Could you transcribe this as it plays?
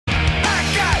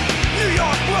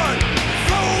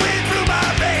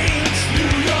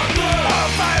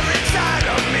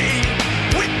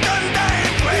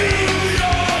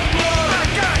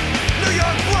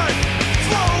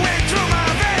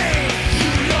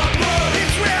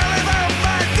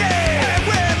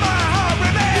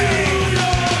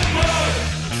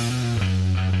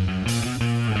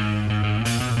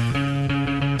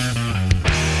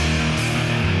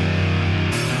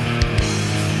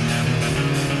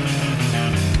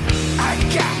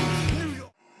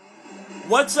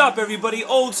What's up, everybody?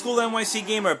 Old School NYC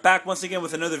Gamer back once again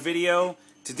with another video.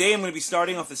 Today I'm going to be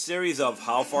starting off a series of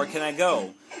How Far Can I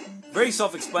Go? Very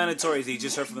self-explanatory, as you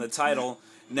just heard from the title.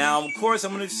 Now, of course,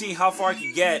 I'm going to see how far I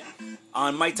can get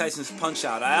on Mike Tyson's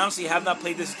Punch-Out. I honestly have not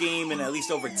played this game in at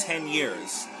least over 10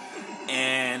 years.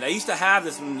 And I used to have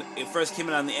this when it first came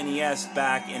out on the NES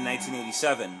back in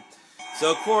 1987.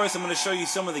 So, of course, I'm going to show you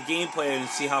some of the gameplay and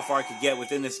see how far I could get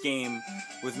within this game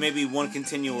with maybe one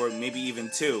continue or maybe even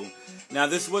two. Now,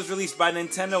 this was released by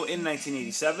Nintendo in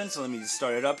 1987, so let me just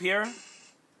start it up here.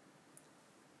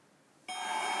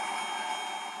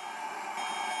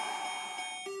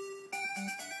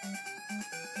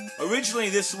 Originally,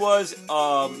 this was,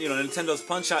 Nintendo's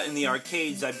Punch-Out in the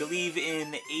arcades, I believe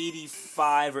in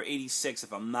 85 or 86,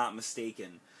 if I'm not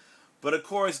mistaken. But, of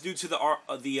course, due to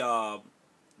the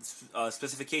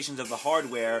specifications of the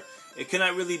hardware, it could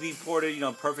not really be ported,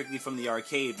 perfectly from the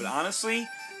arcade. But honestly,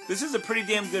 this is a pretty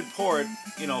damn good port,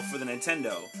 for the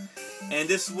Nintendo. And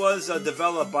this was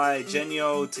developed by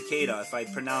Genyo Takeda, if I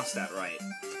pronounced that right.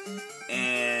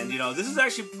 And, this is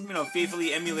actually,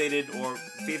 faithfully emulated or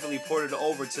faithfully ported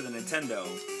over to the Nintendo.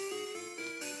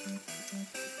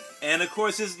 And, of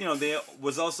course, there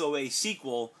was also a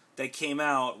sequel that came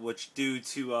out, which, due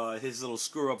to his little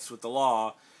screw-ups with the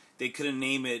law, they couldn't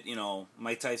name it,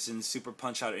 Mike Tyson's Super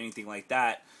Punch-Out or anything like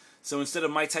that. So instead of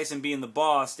Mike Tyson being the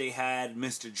boss, they had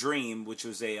Mr. Dream, which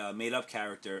was a made-up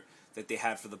character that they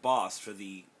had for the boss for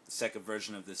the second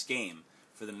version of this game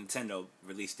for the Nintendo,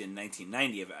 released in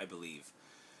 1990, I believe.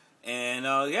 And,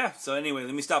 yeah, so anyway,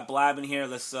 let me stop blabbing here.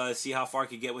 Let's see how far I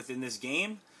can get within this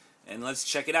game, and let's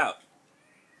check it out.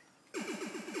 Put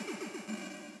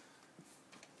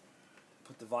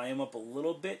the volume up a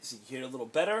little bit so you can hear it a little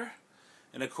better.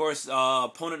 And, of course,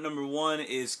 opponent number one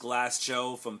is Glass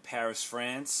Joe from Paris,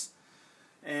 France.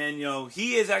 And,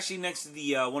 he is actually next to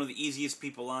the one of the easiest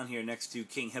people on here, next to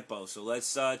King Hippo. So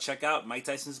let's check out Mike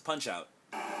Tyson's Punch-Out.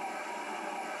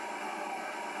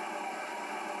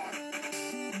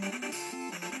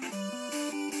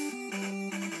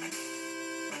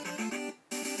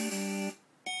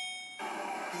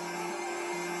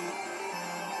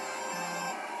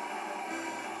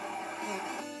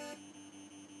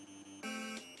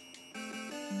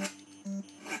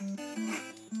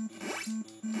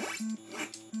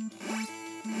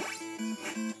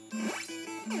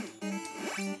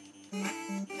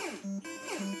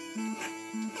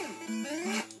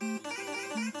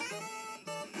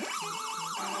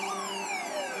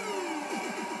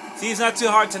 See, it's not too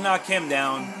hard to knock him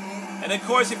down. And of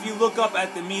course, if you look up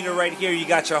at the meter right here, you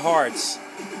got your hearts.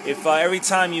 If every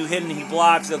time you hit and he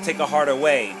blocks, they'll take a heart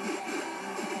away.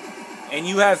 And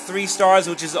you have 3 stars,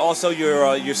 which is also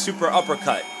your super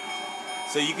uppercut.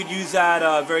 So you could use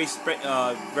that very, as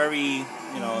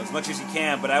much as you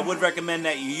can. But I would recommend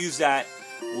that you use that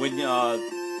when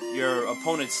your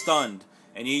opponent's stunned,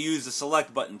 and you use the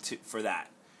select button for that.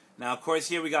 Now, of course,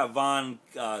 here we got Von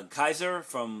Kaiser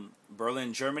from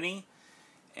Berlin, Germany.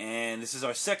 And this is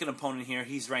our second opponent here.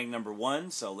 He's ranked number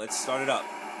 1, so let's start it up.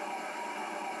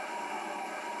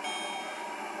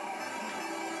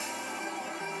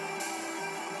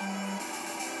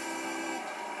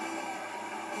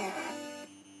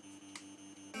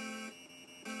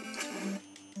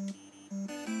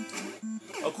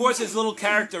 Of course, there's little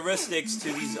characteristics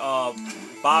to these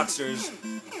boxers.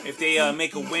 If they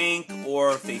make a wink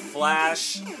or if they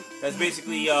flash, that's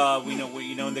basically we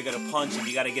know they're gonna punch and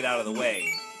you got to get out of the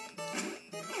way.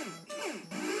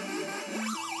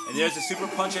 And there's the super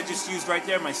punch I just used right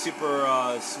there, my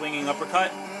super swinging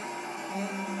uppercut.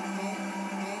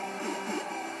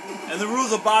 And the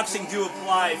rules of boxing do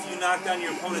apply. If you knock down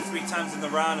your opponent 3 times in the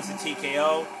round, it's a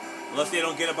TKO. Unless they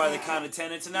don't get it by the count of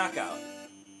 10, it's a knockout.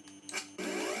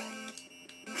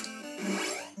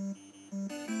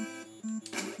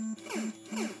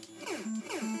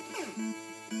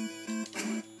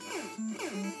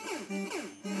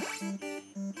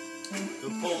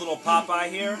 Pull a little Popeye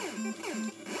here.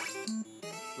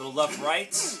 Little left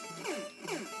rights.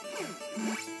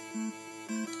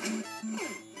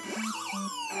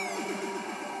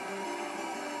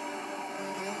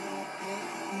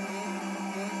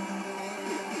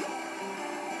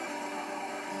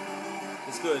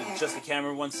 Let's go ahead and adjust the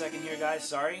camera 1 second here, guys.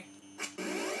 Sorry.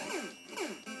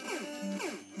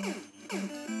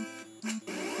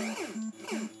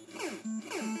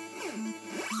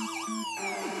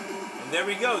 There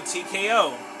we go,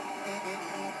 TKO.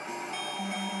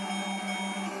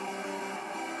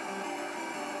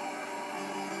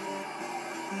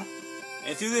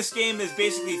 And through this game, there's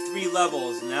basically 3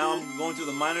 levels. Now I'm going through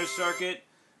the minor circuit,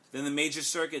 then the major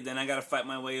circuit, then I gotta fight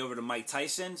my way over to Mike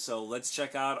Tyson. So let's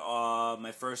check out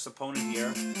my first opponent here.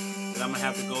 Then I'm gonna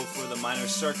have to go for the minor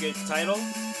circuit title.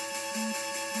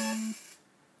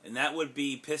 And that would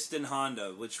be Piston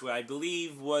Honda, which I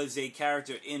believe was a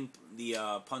character in the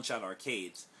Punch-Out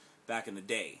arcades back in the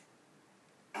day.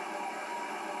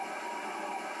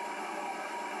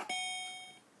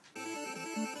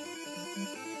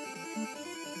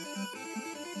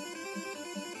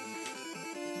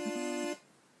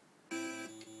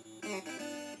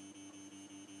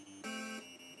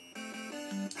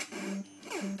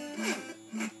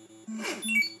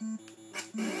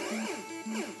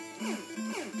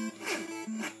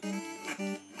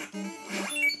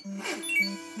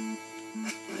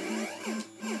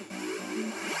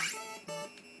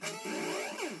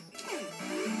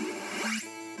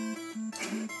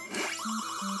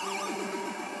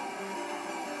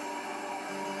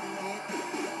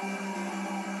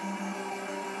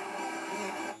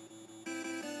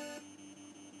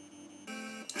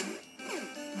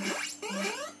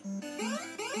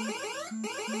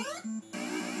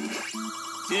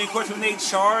 See, of course, when they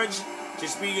charge,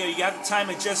 you have to time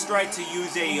it just right to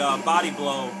use a body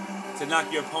blow to knock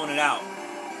your opponent out.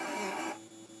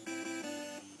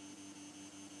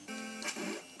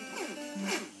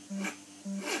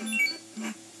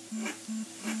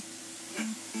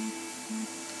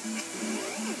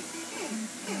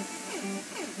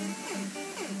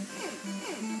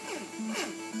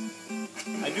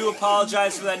 I do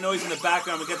apologize for that noise in the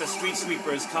background. We got the street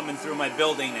sweepers coming through my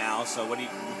building now, so what do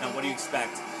you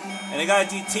expect? And I got a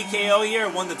TKO here,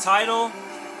 won the title.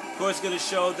 Of course, going to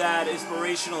show that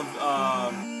inspirational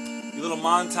little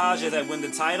montage as I win the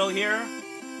title here.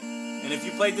 And if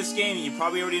you played this game, you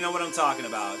probably already know what I'm talking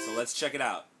about, so let's check it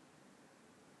out.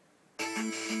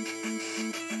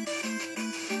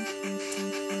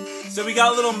 So we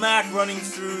got little Mac running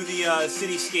through the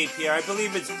cityscape here. I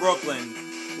believe it's Brooklyn.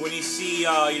 When you see,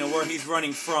 where he's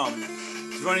running from.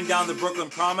 He's running down the Brooklyn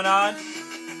Promenade.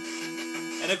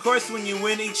 And of course, when you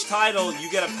win each title, you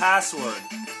get a password,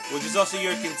 which is also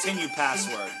your continue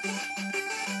password.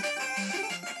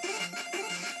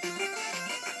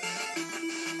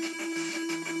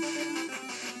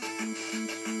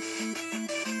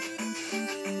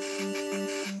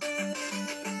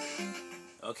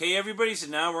 Okay, everybody, so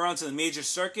now we're on to the major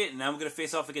circuit, and now I'm going to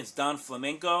face off against Don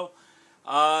Flamenco.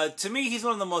 To me, he's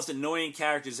one of the most annoying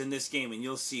characters in this game, and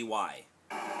you'll see why.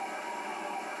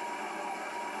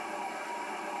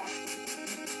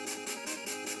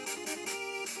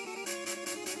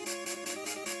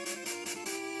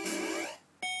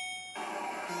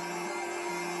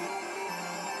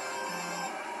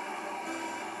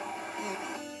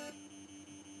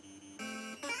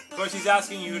 Of course, he's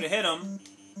asking you to hit him,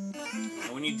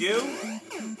 and when you do,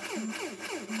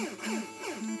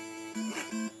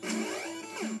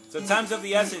 so time's of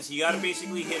the essence, you gotta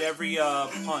basically hit every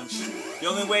punch. The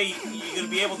only way you're gonna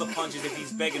be able to punch is if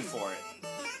he's begging for it.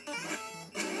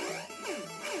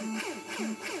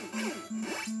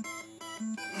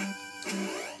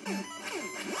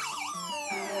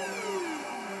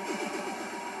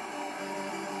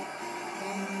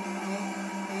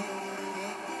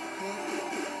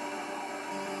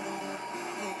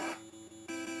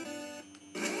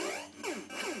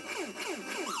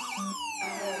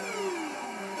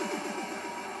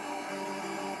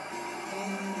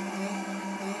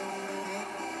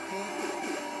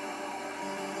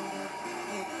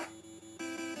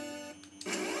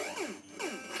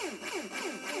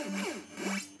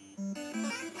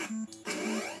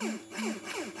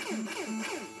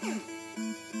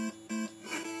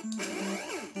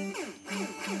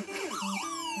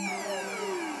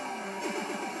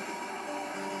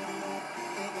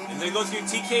 And there goes your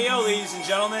TKO, ladies and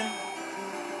gentlemen.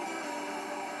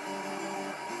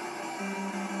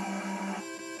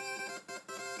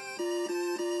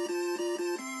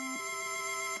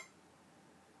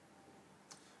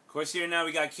 Of course, here now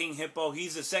we got King Hippo.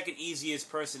 He's the second easiest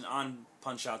person on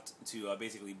Punch-Out to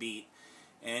basically beat.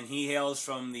 And he hails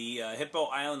from the Hippo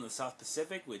Island in the South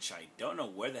Pacific, which I don't know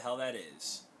where the hell that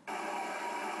is.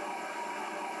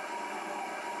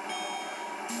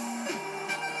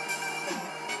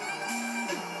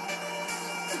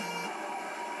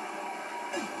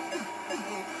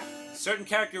 Certain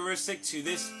characteristic to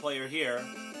this player here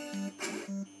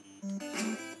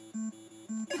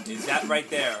is that right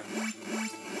there.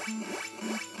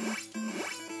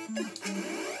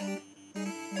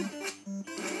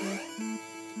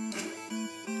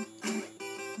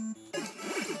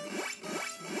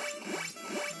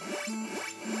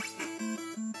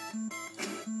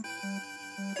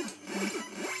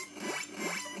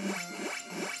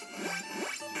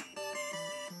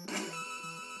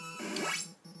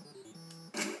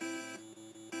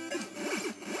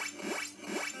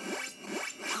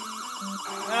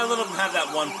 let him have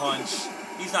that one punch.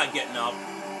 He's not getting up.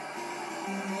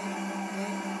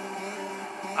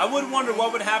 I would wonder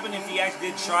what would happen if he actually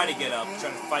did try to get up, try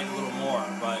to fight a little more,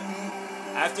 but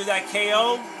after that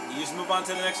KO, you just move on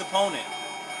to the next opponent.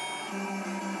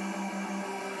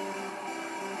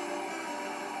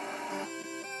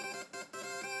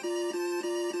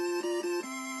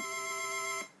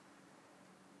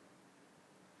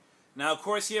 Now, of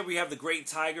course, here we have the Great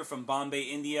Tiger from Bombay,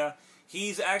 India.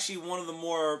 He's actually one of the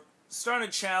more starting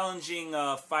challenging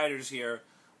fighters here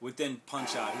within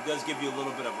Punch-Out. He does give you a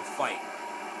little bit of a fight.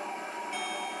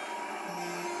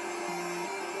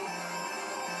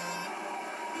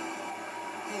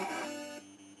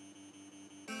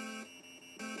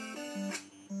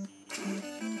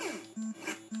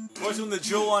 Of course, when the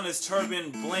jewel on his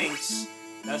turban blinks,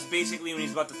 that's basically when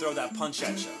he's about to throw that punch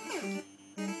at you.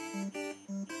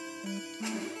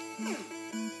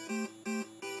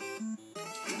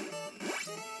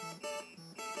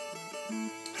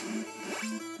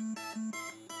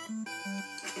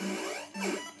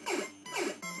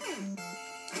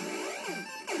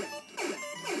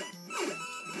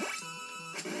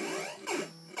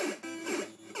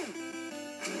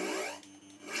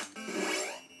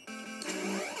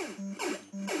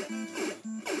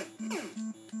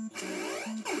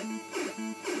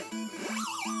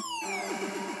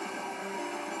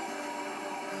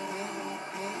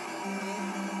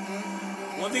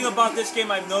 One thing about this game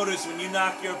I've noticed, when you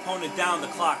knock your opponent down, the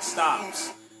clock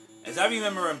stops. As I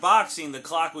remember in boxing, the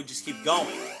clock would just keep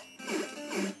going.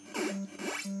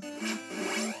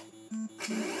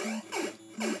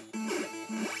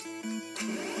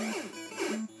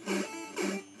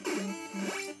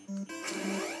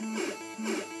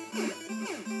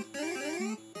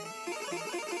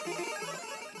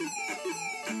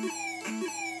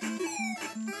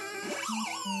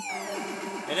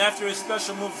 And after his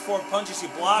special move of 4 punches, you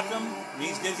block him. When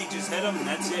he's dizzy, just hit him, and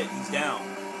that's it. He's down.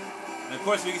 And of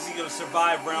course, we can see he's going to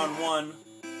survive round 1.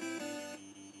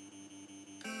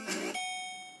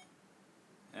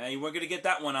 And you weren't going to get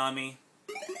that one on me.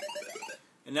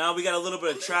 And now we got a little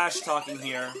bit of trash talking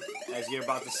here, as you're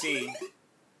about to see.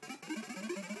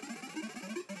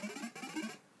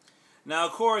 Now,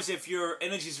 of course, if your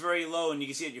energy is very low and you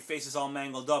can see that your face is all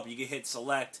mangled up, you can hit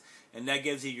select, and that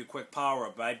gives you your quick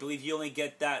power-up. But I believe you only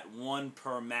get that 1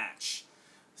 per match.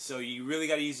 So you really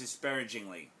got to use it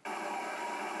sparingly.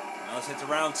 Now let's hit to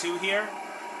round 2 here.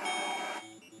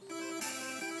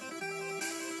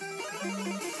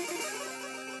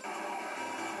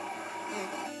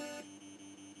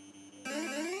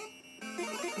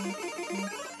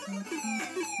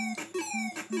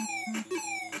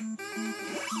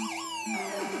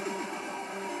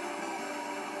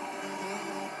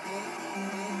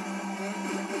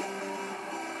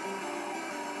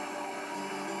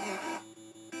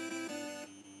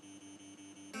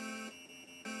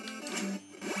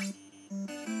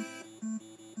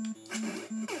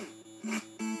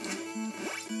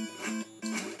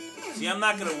 See, I'm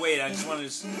not gonna wait, I just want to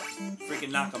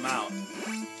freaking knock him out.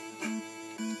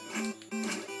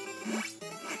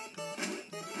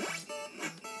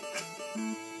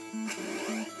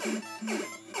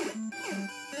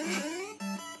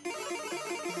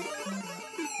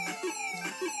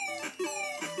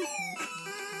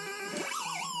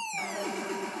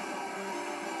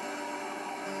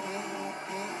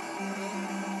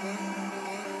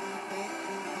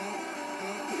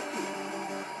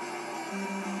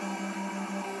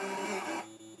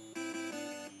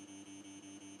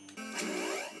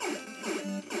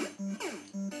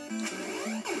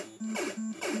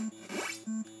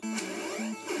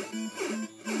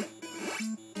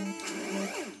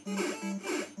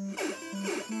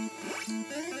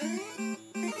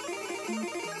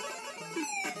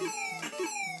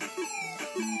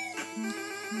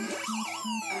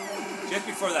 Just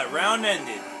before that round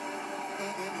ended,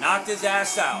 knocked his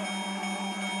ass out.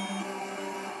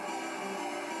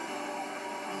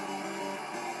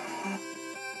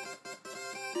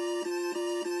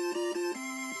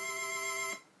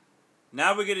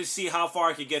 Now we're going to see how far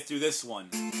I can get through this one.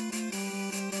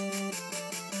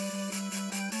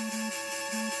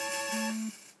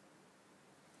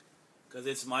 Because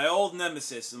it's my old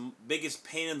nemesis, the biggest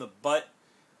pain in the butt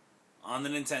on the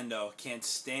Nintendo. Can't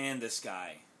stand this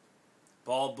guy.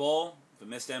 Bald Bull, the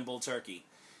Mr. Bull Turkey.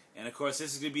 And of course,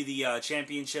 this is going to be the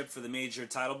championship for the major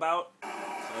title bout. So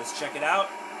let's check it out.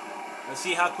 Let's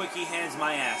see how quick he hands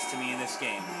my ass to me in this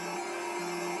game.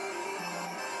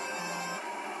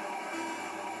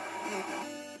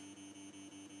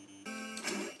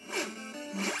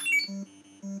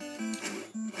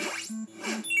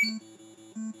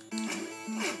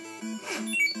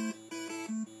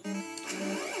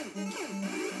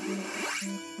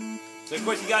 So of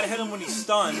course you gotta hit him when he's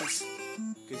stunned,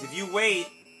 because if you wait,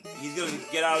 he's gonna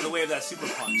get out of the way of that super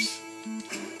punch.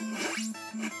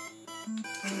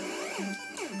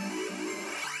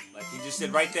 Like he just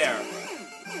did right there.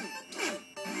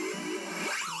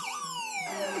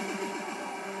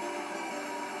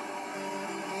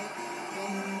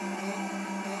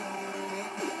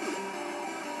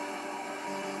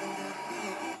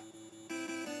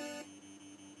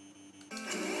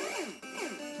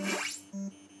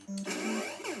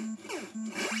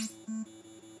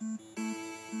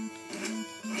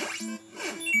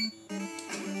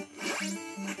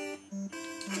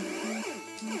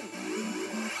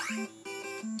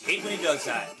 Hate when he does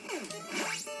that.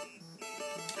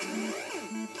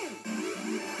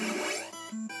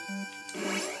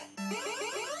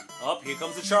 Oh, here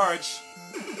comes the charge.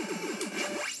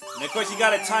 And of course you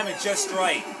gotta time it just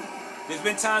right. There's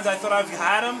been times I thought I've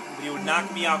had him, but he would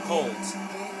knock me out cold.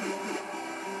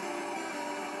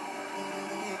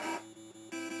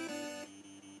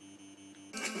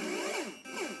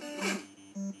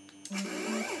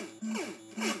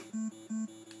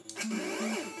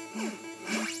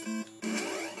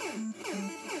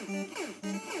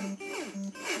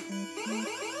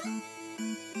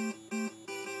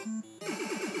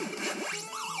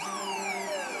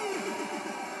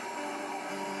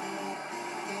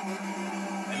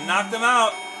 Knocked him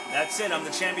out. That's it. I'm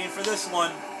the champion for this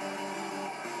one.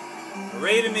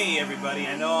 Hooray to me, everybody.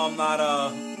 I know I'm not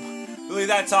really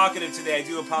that talkative today. I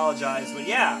do apologize. But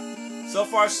yeah, so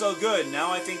far so good.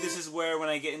 Now I think this is where, when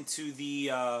I get into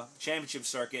the championship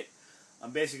circuit,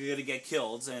 I'm basically going to get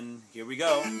killed. And here we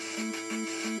go.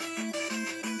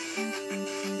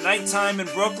 Nighttime in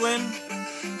Brooklyn.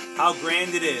 How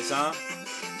grand it is, huh?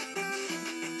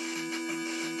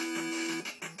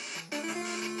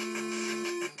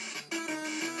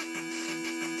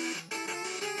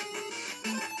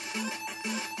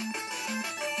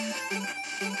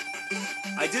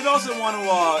 I did also want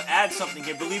to add something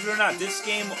here. Believe it or not, this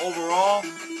game overall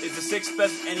is the 6th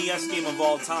best NES game of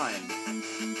all time.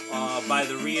 By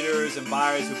the readers and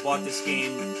buyers who bought this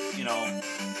game, you know,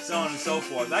 so on and so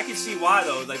forth. I can see why,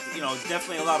 though. Like, you know, there's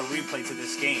definitely a lot of replay to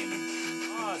this game.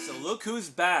 Ah, so look who's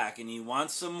back, and he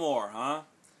wants some more, huh?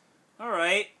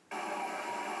 Alright.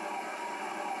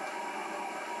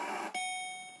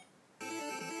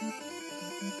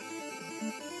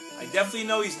 I definitely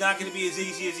know he's not going to be as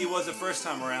easy as he was the first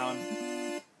time around.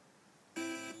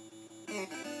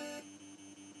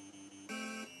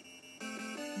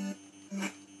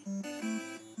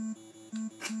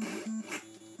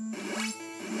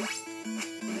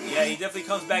 Yeah, he definitely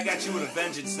comes back at you with a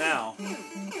vengeance now.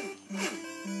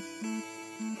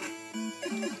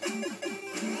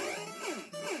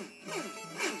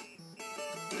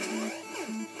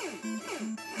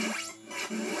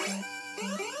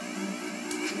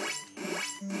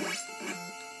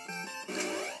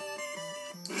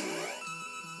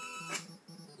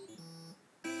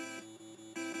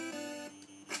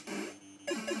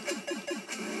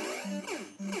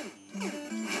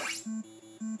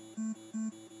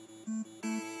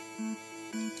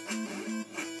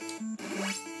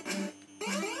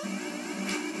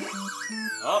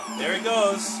 Oh, there he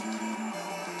goes.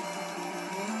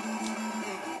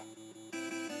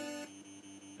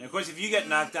 And of course, if you get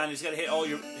knocked down, you just gotta hit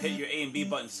your A and B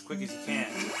buttons as quick as you can.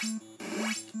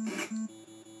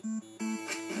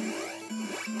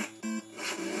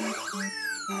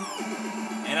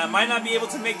 And I might not be able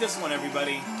to make this one,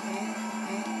 everybody.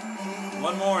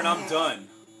 One more and I'm done.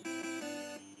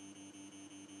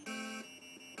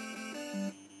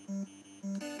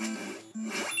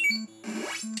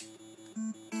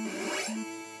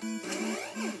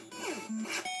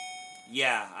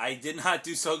 Yeah, I did not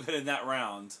do so good in that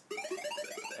round,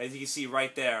 as you can see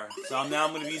right there. So now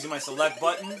I'm going to be using my select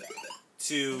button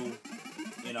to,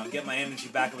 you know, get my energy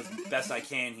back up as best I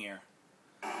can here.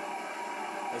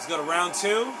 Let's go to round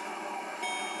 2.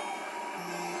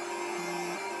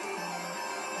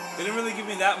 Didn't really give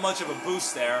me that much of a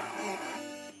boost there.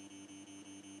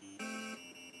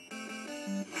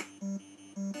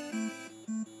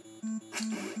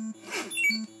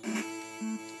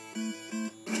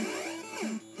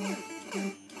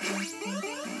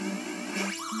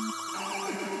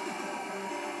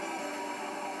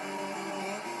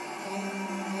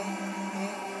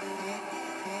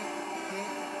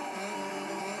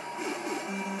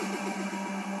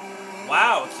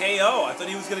 Wow, KO. I thought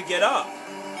he was going to get up.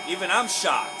 Even I'm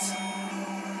shocked.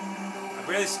 I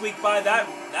barely squeaked by that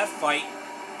fight.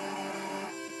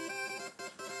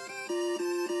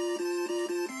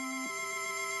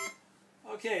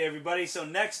 Okay, everybody. So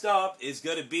next up is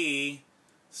going to be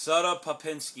Soda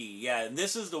Popinski. Yeah, and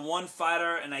this is the one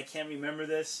fighter, and I can't remember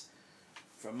this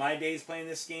from my days playing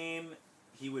this game.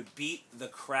 He would beat the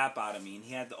crap out of me, and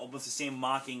he had almost the same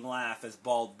mocking laugh as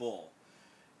Bald Bull.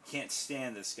 Can't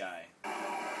stand this guy.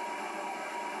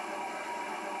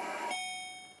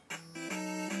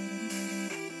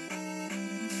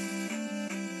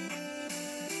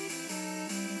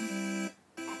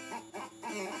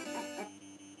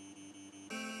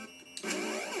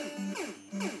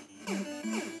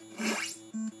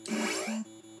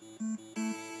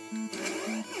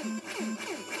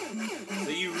 So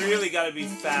you really got to be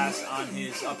fast on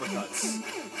his uppercuts.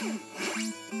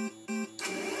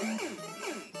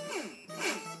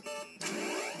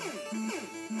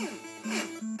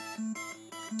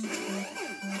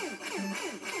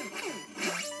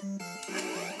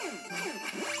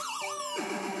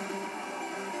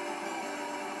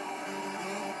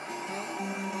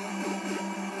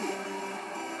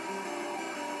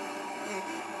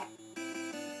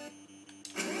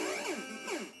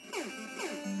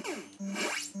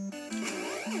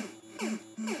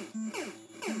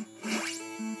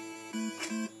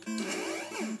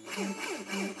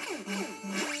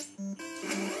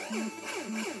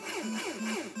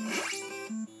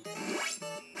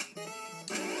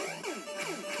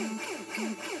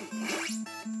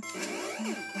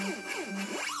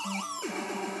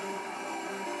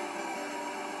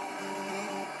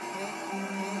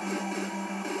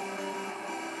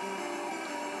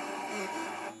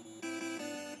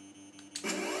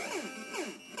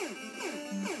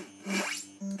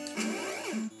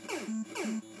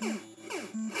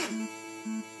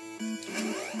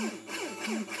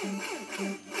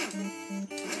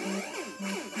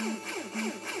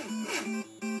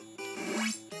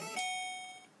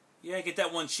 Yeah, get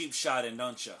that one cheap shot in,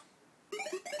 don't you?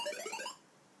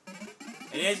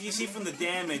 And as you see from the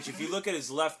damage, if you look at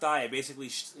his left eye, it basically,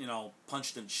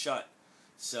 punched him shut.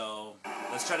 So,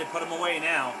 let's try to put him away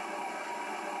now.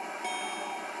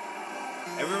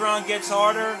 Every round gets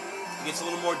harder, it gets a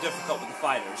little more difficult with the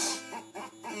fighters.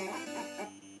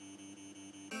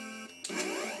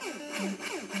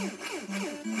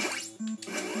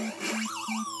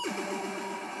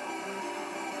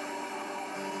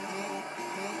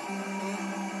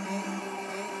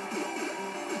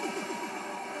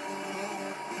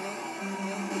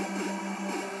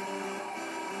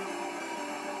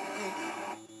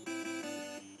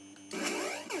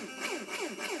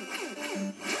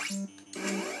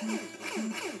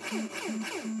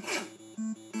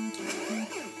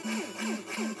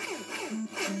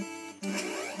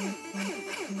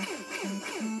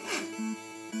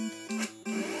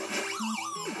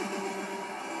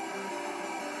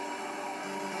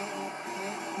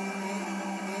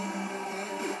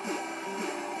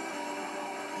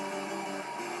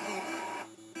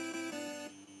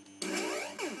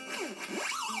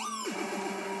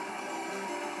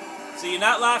 So you're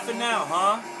not laughing now,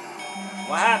 huh?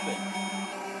 What happened?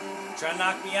 Try to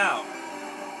knock me out,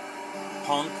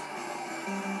 punk.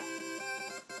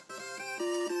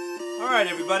 Alright,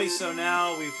 everybody, so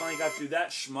now we finally got through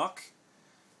that schmuck.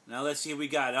 Now let's see what we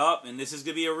got up, and this is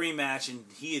going to be a rematch, and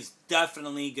he is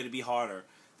definitely going to be harder.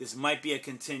 This might be a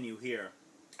continue here.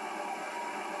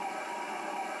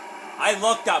 I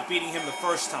lucked out beating him the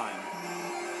first time.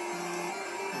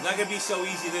 It's not going to be so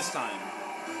easy this time.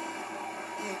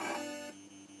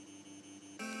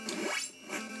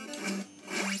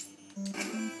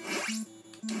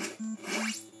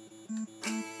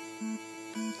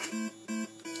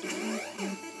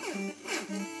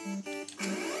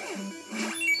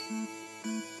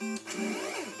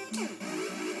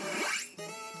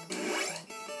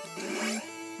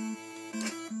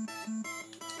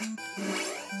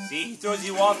 See, he throws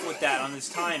you off with that on his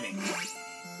timing.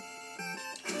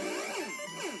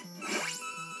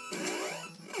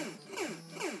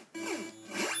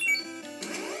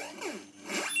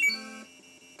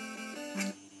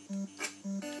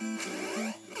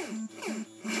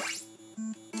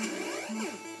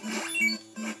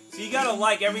 So you gotta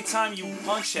like every time you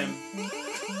punch him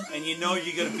and you know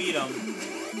you're gonna beat him.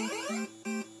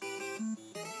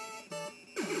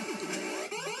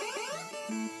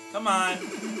 Come on.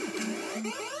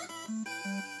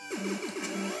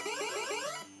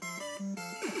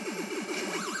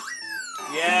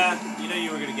 Yeah, you know you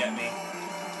were going to get me.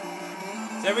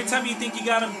 So every time you think you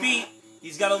got him beat,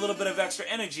 he's got a little bit of extra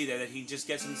energy there that he just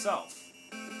gets himself.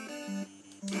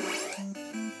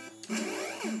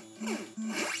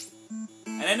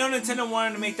 And I know Nintendo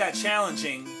wanted to make that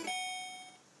challenging,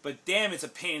 but damn, it's a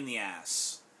pain in the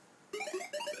ass.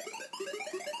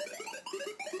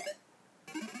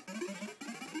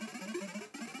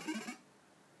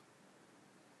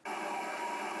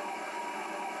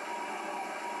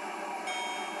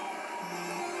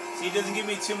 See, it doesn't give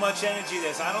me too much energy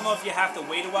there, so I don't know if you have to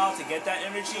wait a while to get that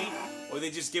energy, or they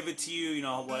just give it to you, you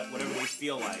know, whatever they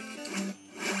feel like.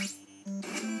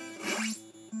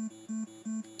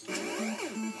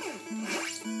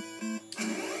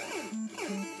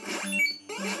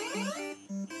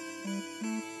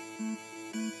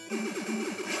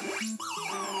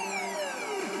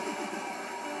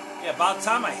 Yeah, about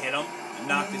time I hit him and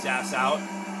knocked his ass out.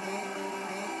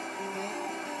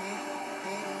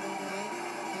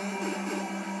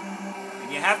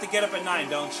 And you have to get up at 9,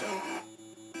 don't you?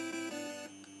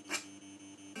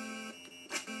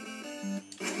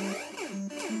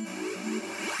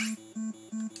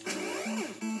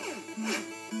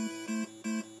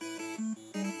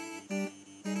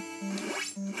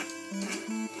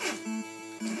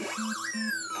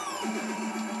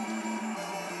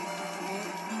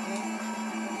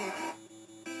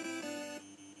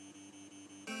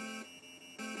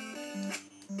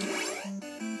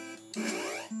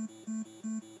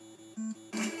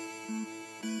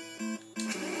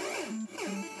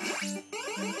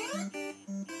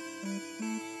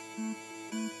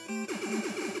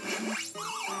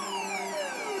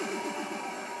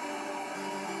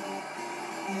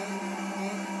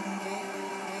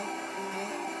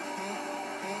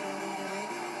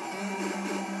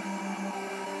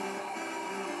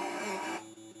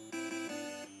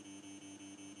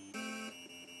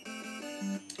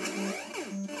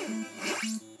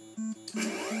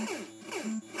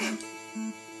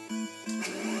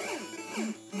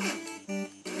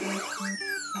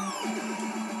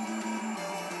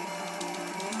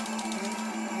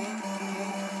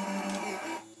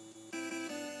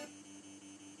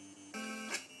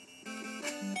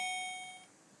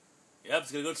 Yep,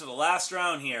 it's going to go to the last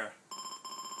round here.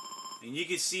 And you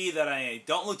can see that I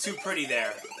don't look too pretty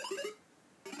there.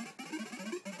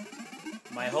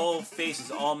 My whole face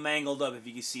is all mangled up, if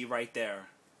you can see right there.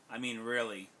 I mean,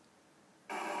 really.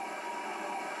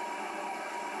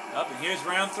 Up, and here's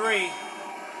round 3.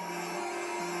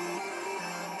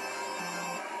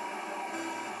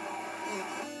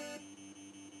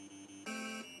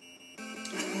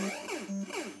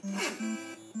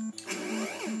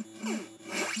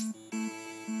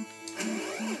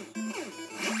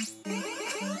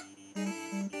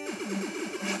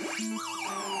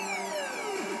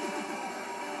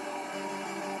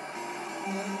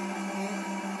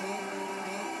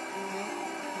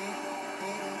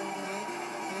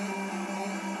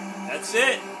 That's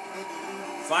it.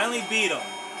 Finally beat him.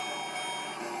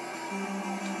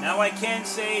 Now I can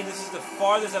say this is the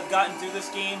farthest I've gotten through this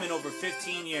game in over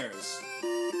 15 years.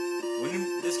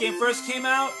 When this game first came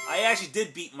out, I actually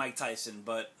did beat Mike Tyson,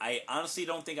 but I honestly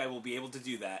don't think I will be able to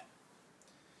do that.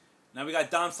 Now we got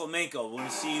Don Flamenco. We're going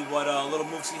to see what little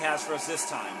moves he has for us this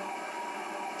time.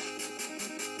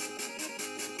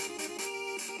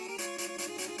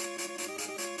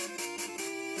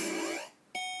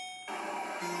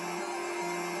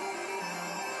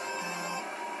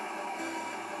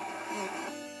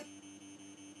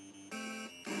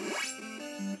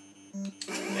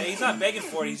 Yeah, he's not begging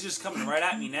for it, he's just coming right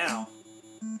at me now.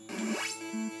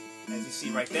 As you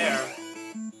see right there.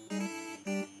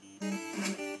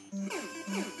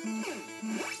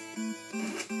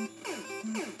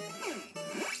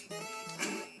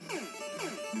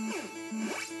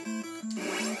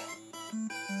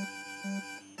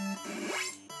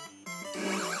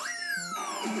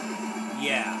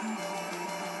 Yeah.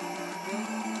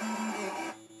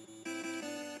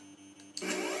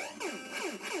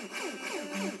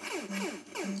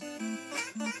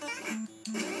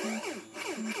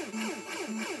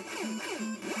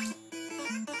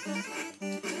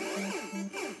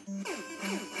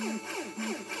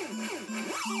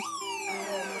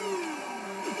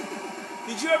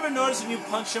 Did you ever notice when you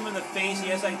punch him in the face, he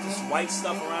has like this white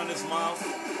stuff around his mouth?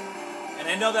 And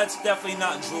I know that's definitely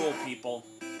not drool, people.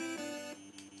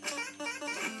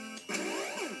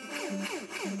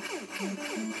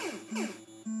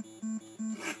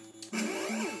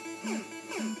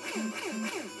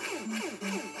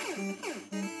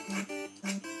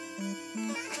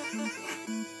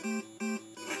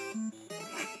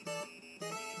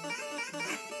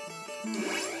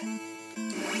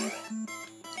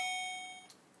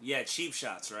 Yeah, cheap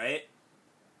shots, right?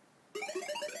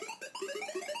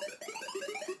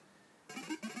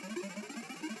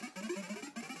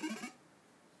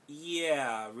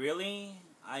 Yeah, really?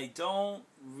 I don't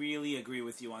really agree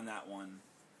with you on that one.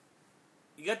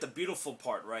 You got the beautiful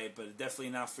part right, but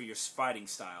definitely not for your fighting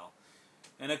style.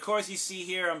 And of course, you see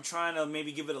here, I'm trying to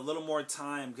maybe give it a little more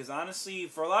time, because honestly,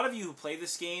 for a lot of you who play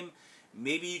this game,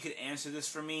 maybe you could answer this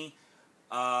for me.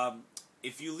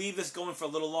 if you leave this going for a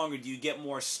little longer, do you get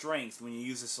more strength when you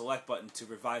use the select button to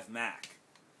revive Mac?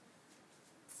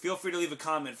 Feel free to leave a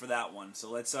comment for that one. So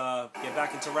let's get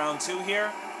back into round 2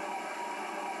 here.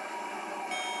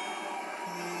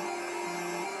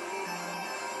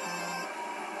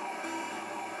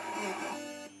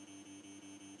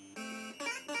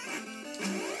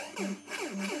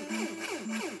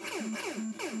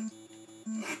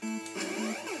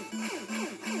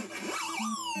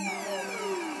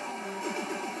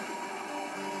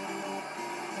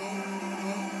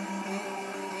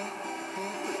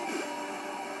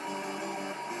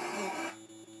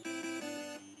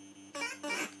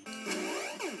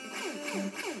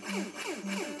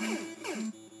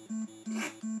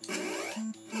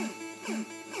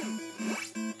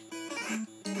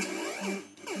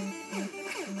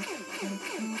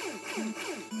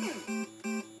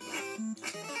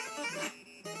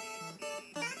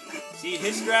 See,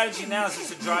 his strategy now is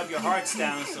just to drive your hearts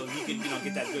down so he can,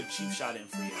 get that good cheap shot in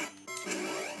for you.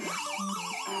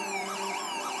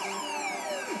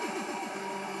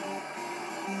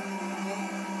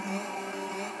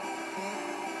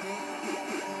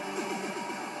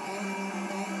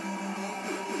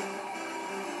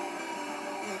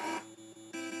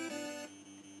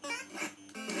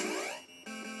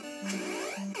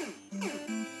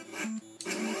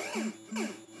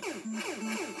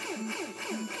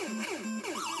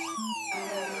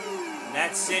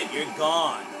 That's it, you're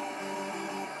gone.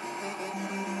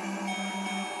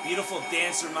 Beautiful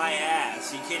dancer, my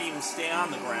ass. You can't even stay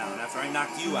on the ground after I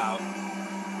knocked you out.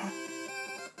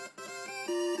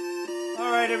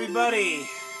 Alright, everybody.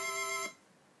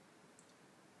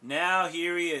 Now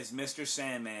here he is, Mr.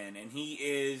 Sandman. And he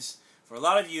is, for a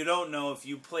lot of you who don't know, if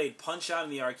you played Punch-Out in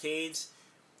the arcades,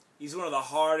 he's one of the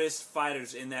hardest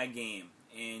fighters in that game.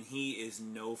 And he is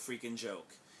no freaking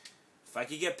joke. If I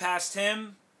could get past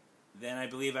him, then I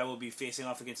believe I will be facing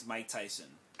off against Mike Tyson.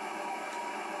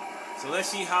 So let's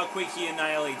see how quick he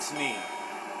annihilates me.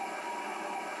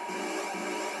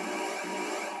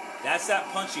 That's that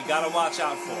punch you gotta watch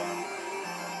out for.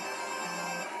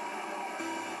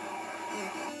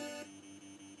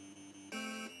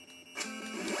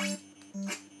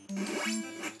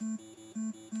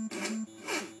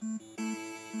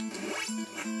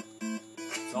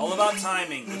 It's all about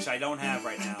timing, which I don't have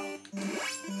right now.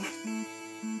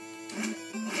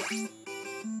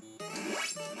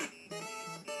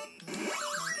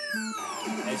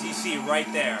 As you see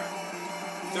right there,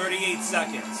 38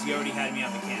 seconds, he already had me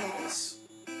on the canvas.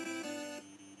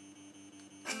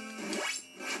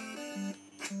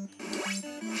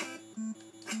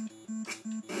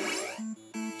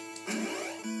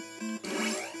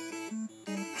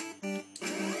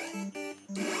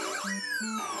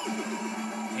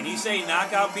 Can you say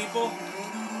knockout, people?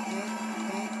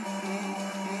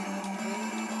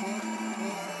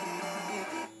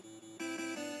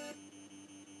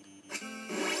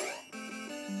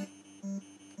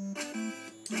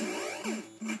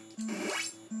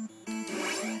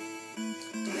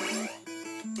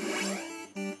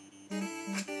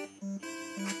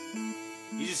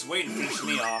 You just wait to finish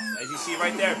me off. As you see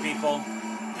right there, people,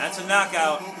 that's a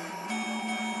knockout.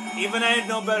 Even I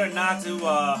know better not to,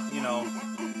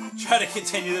 try to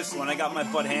continue this one. I got my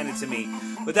butt handed to me.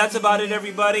 But that's about it,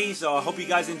 everybody. So I hope you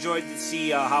guys enjoyed to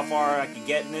see how far I could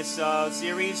get in this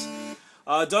series.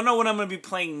 Don't know what I'm going to be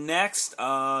playing next.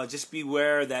 Just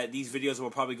beware that these videos will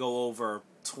probably go over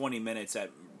 20 minutes at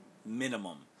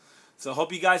minimum. So I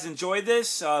hope you guys enjoyed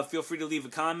this. Feel free to leave a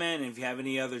comment. And if you have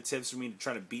any other tips for me to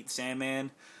try to beat Sandman,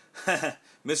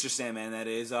 Mr. Sandman, that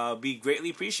is, be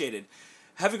greatly appreciated.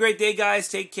 Have a great day, guys.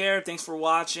 Take care. Thanks for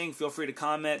watching. Feel free to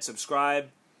comment, subscribe,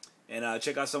 and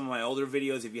check out some of my older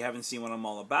videos if you haven't seen what I'm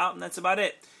all about. And that's about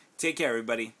it. Take care,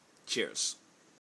 everybody. Cheers.